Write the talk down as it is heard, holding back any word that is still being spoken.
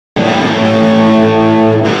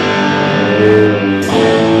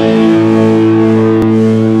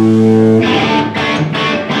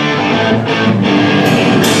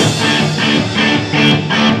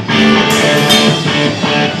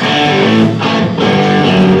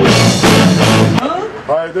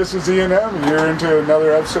this is Ian M, and you're into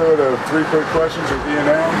another episode of 3 Quick Questions with Ian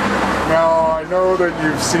M. Now, I know that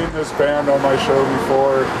you've seen this band on my show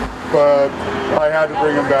before, but I had to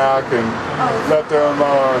bring them back and let them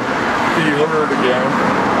be heard again.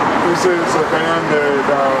 This is a band that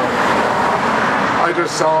I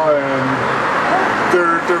just saw, and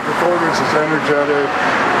their performance is energetic.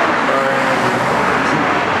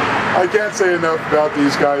 I can't say enough about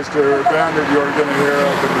these guys. They're a band that you're going to hear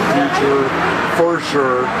of in the future, for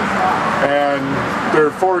sure. And they're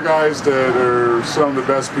 4 guys that are some of the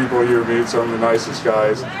best people you meet, some of the nicest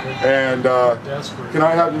guys. And can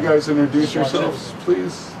I have you guys introduce yourselves,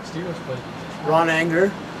 please? Ron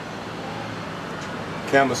Anger.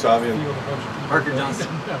 Cam Wasabian. Parker Johnson.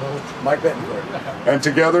 Mike Bettencourt. And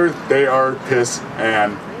together they are Piss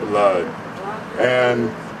and Blood.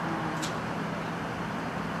 And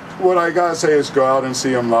what I gotta say is go out and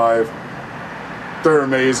see them live. They're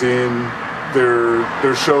amazing. Their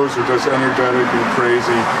shows are just energetic and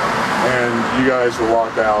crazy, and you guys will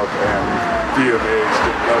walk out and be amazed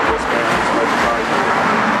and love this band as much as I do.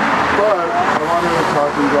 But I wanted to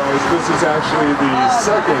talk to you guys. This is actually the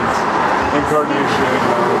second incarnation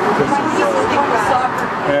of Piss and Blood.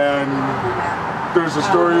 And there's a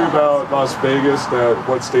story about Las Vegas that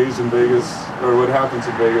what stays in Vegas, or what happens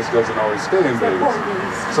in Vegas, doesn't always stay in Vegas.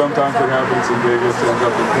 Sometimes what happens in Vegas ends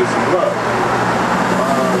up in Piss and Blood.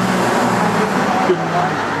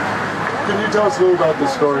 Can you tell us a little about the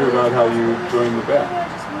story about how you joined the band?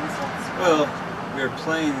 Well, we were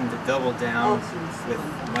playing the Double Down with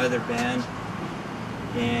my other band,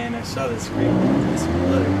 and I saw this great Piss and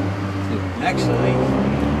Blood. And actually,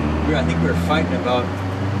 I think we were fighting about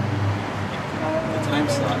time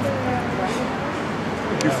slot.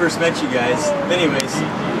 We first met you guys. But anyways, we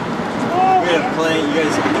ended up playing. You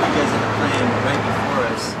guys ended up playing right before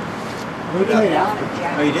us. We played after.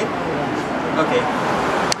 Oh, you did? Okay.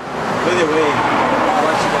 Either way, I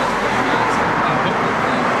watched you guys play Max.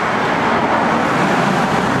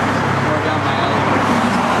 More down my alley.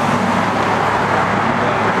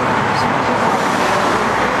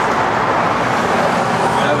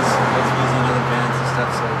 I was busy in other bands and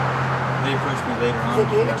stuff, so they approached me later on.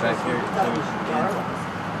 Got back here to play with you again.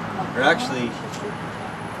 Or actually,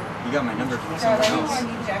 you got my number from someone else. I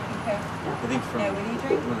think from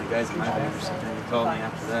one of the guys in my band or something. They called me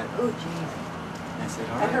after that. And I said,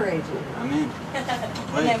 all right, I'm in.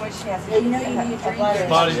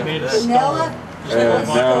 Body's made of stone. And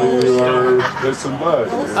now you are Piss and Blood.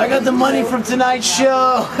 I got the money from tonight's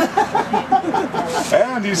show.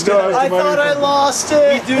 And he still has the money. I thought I lost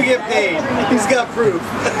it. We do get paid. He's got proof.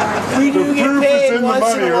 We The do get proof is paid in the once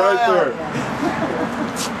money in a right while. there.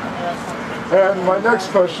 And my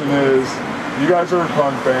next question is, you guys are a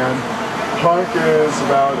punk band. Punk is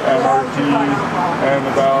about anarchy and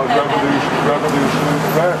about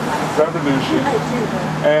revolution.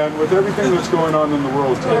 And with everything that's going on in the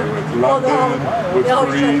world today, with London, with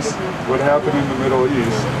Greece, what happened in the Middle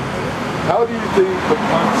East, how do you think the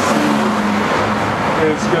punk scene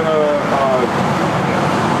is going to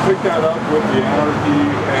pick that up with the anarchy?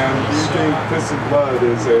 And do you think Piss and Blood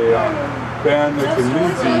is a band that can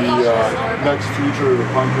lead the next future of the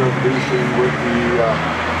punk revolution with the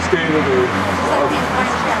state of the world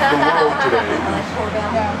today?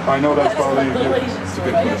 I know that's probably a good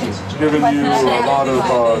question. Giving you a lot of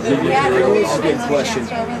new material. It's a good question.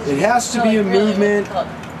 It has to be a movement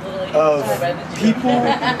of people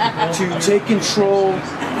to take control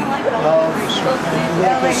of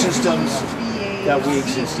political systems that we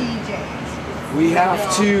exist in. We have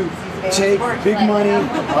to take big money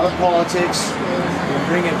out of politics and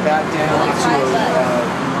bring it back down to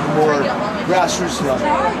a more grassroots level.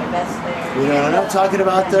 You know, I'm not talking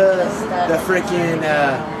about the freaking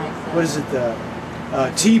what is it, the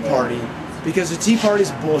Tea Party, because the Tea Party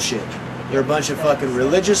is bullshit. They're a bunch of fucking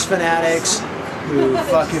religious fanatics who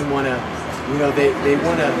fucking want to, you know, they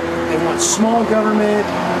want small government.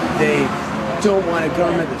 They don't want a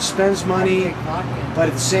government that spends money, but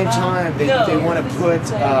at the same time they want to put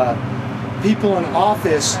people in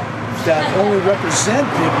office that only represent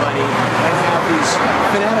big money and have these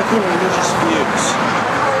fanatical religious views.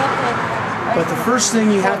 But the first thing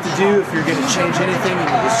you have to do if you're going to change anything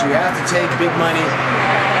is you have to take big money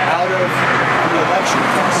out of the election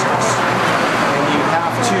process. And you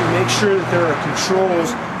have to make sure that there are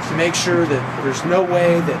controls to make sure that there's no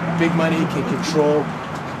way that big money can control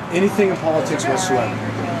anything in politics whatsoever.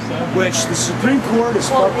 Which the Supreme Court is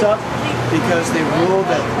fucked up because they rule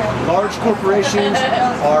that large corporations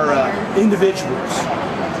are individuals.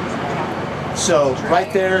 So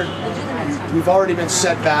right there, we've already been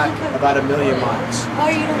set back about 1,000,000 miles. Oh,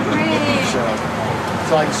 you're great. So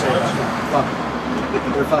that's all I can say about that. Fuck.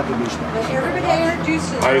 They're fucking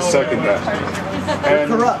douchebags. I second that. They're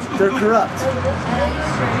And corrupt. They're corrupt.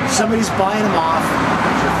 Somebody's buying them off.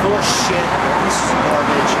 They're full of shit. Pieces of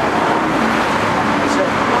garbage.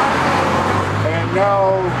 and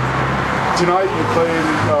now tonight you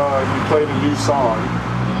played a new song,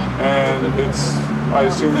 and it's, I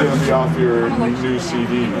assume, going to be off your new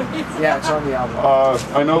CD. Yeah, it's on the album.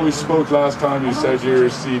 I know we spoke last time. You said your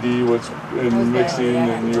CD was in mixing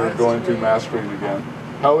and you were going through mastering again.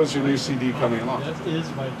 How is your new CD coming along?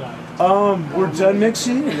 We're done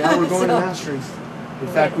mixing and now we're going to mastering. In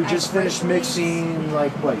fact, we just finished mixing,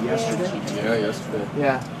 like, what, yesterday? Yeah, yesterday.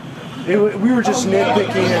 Yeah. We were just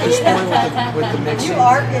nitpicking at this point with the mixing. You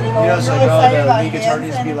are getting old. You know, it's like, Really excited oh, the about lead guitar this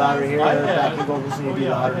needs to be louder here, backing vocals need to be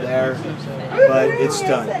louder there. But it's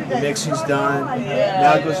done. The mixing's done.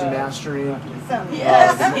 Now it goes to mastering.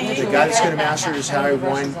 The guy that's going to master it is Harry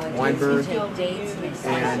Weinberg.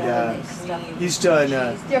 And he's done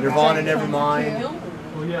Nirvana Nevermind.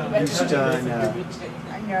 He's done...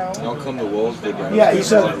 I'll Come the Wolves. Yeah,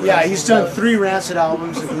 he's done 3 Rancid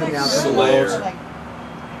albums, including Out Come the Wolves.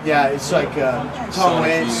 Yeah, it's like Tom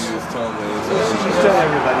Waits. He's done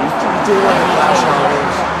everybody. He did one of the Clash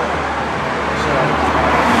albums.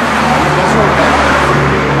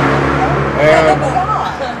 And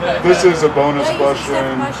this is a bonus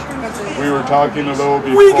question. We were talking a little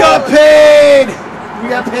before. We got paid! We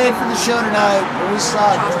got paid for the show tonight, and we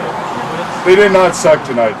sucked. They did not suck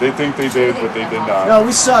tonight. They think they did, but they did not. No,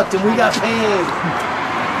 we sucked, and we got paid.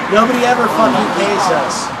 Nobody ever fucking pays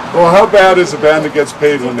us. Well, how bad is a band that gets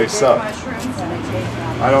paid when they suck?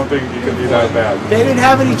 I don't think you can be that bad. They didn't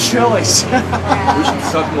have any choice. We should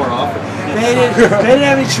suck more often. They didn't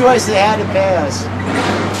have any choice. They had to pay us.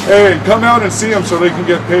 Hey, come out and see them so they can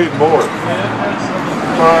get paid more.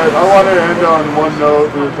 But I want to end on one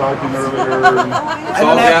note. We were talking earlier. It's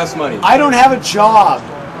all gas money. I don't have a job,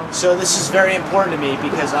 so this is very important to me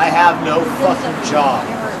because I have no fucking job.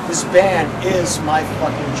 This band is my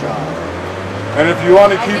fucking job. And if you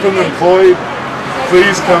want to keep them employed,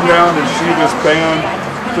 please come down and see this band.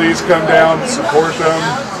 Please come down and support them.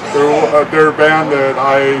 They're a band that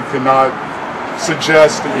I cannot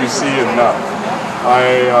suggest that you see enough.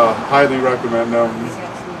 I highly recommend them.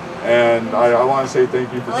 And I want to say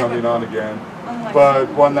thank you for coming on again. But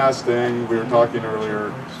one last thing, we were talking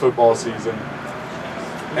earlier, football season.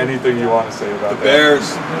 Anything you want to say about The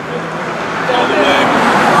Bears. All the way.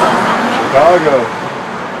 Chicago.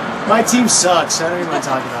 My team sucks. I don't even want to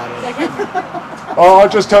talk about it. Oh, I'll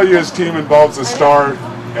just tell you his team involves a star,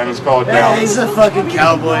 and it's called Yeah, Dallas. he's the fucking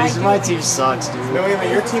Cowboys. My team sucks, dude. No, I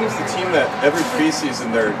mean, your team is the team that every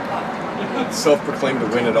preseason they're self-proclaimed to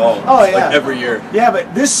win it all. Oh, yeah. Like every year. Yeah,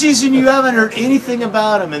 but this season you haven't heard anything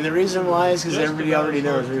about them, and the reason why is because everybody already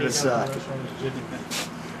knows we're gonna suck.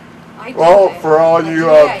 Well, for all you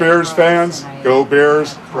Bears fans, go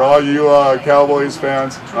Bears. For all you Cowboys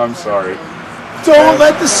fans, I'm sorry. Don't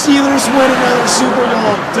let the Steelers win another Super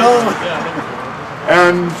Bowl. Don't.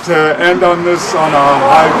 And to end on this on a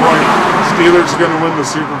high point, Steelers are going to win the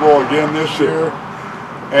Super Bowl again this year.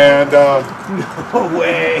 And No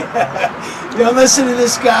way. Don't listen to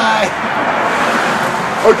this guy.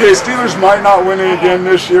 okay, Steelers might not win it again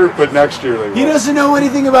this year, but next year they will. He doesn't know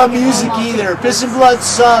anything about music either. Piss and Blood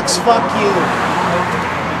sucks. Fuck you.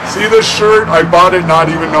 See this shirt? I bought it not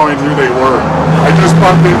even knowing who they were. I just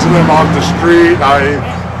bumped into them off the street.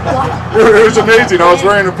 It was amazing. I was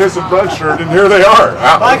wearing a Piss and Blood shirt, and here they are.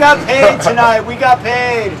 I got paid tonight. We got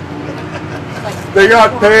paid. They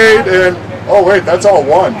got paid, and oh wait, that's all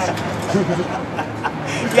ones.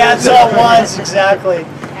 Yeah, it's all ones, exactly.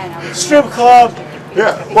 Strip club.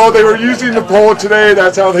 Yeah, well, they were using the pole today.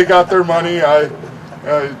 That's how they got their money. I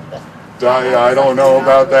don't know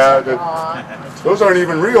about that. Those aren't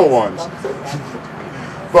even real ones.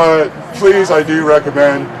 But please, I do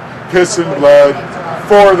recommend Piss and Blood.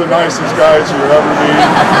 4 of the nicest guys you'll ever meet.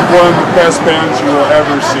 One of the best bands you will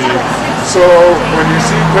ever see. So when you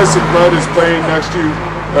see Piss and Blood is playing next to you,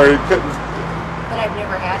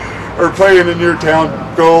 or playing in your town,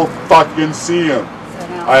 go fucking see them.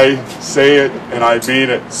 I say it and I mean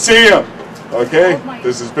it. See them. Okay?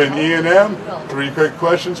 This has been E&M. 3 quick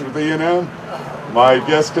questions with E&M. My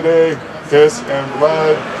guest today, Piss and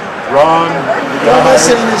Blood, Ron. Don't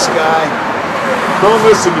listen to this guy. Don't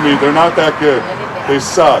listen to me. They're not that good. They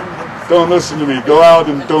suck. Don't listen to me. Go out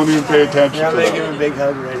and don't even pay attention Yeah, I'm to gonna give them. him a big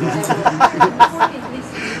hug right now.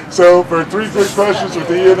 So for 3 quick questions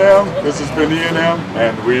with E&M, this has been E&M,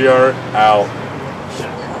 and we are out.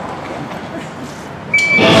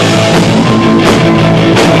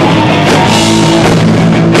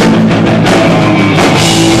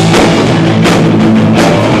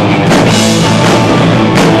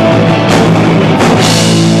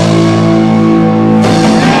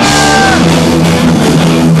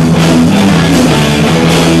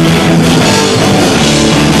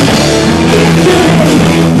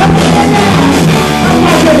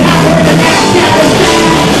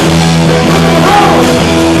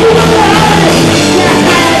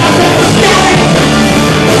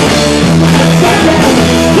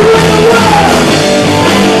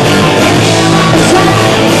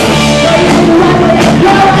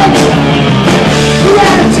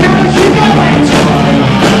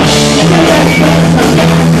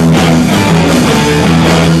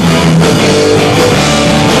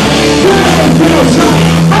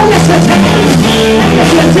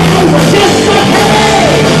 Take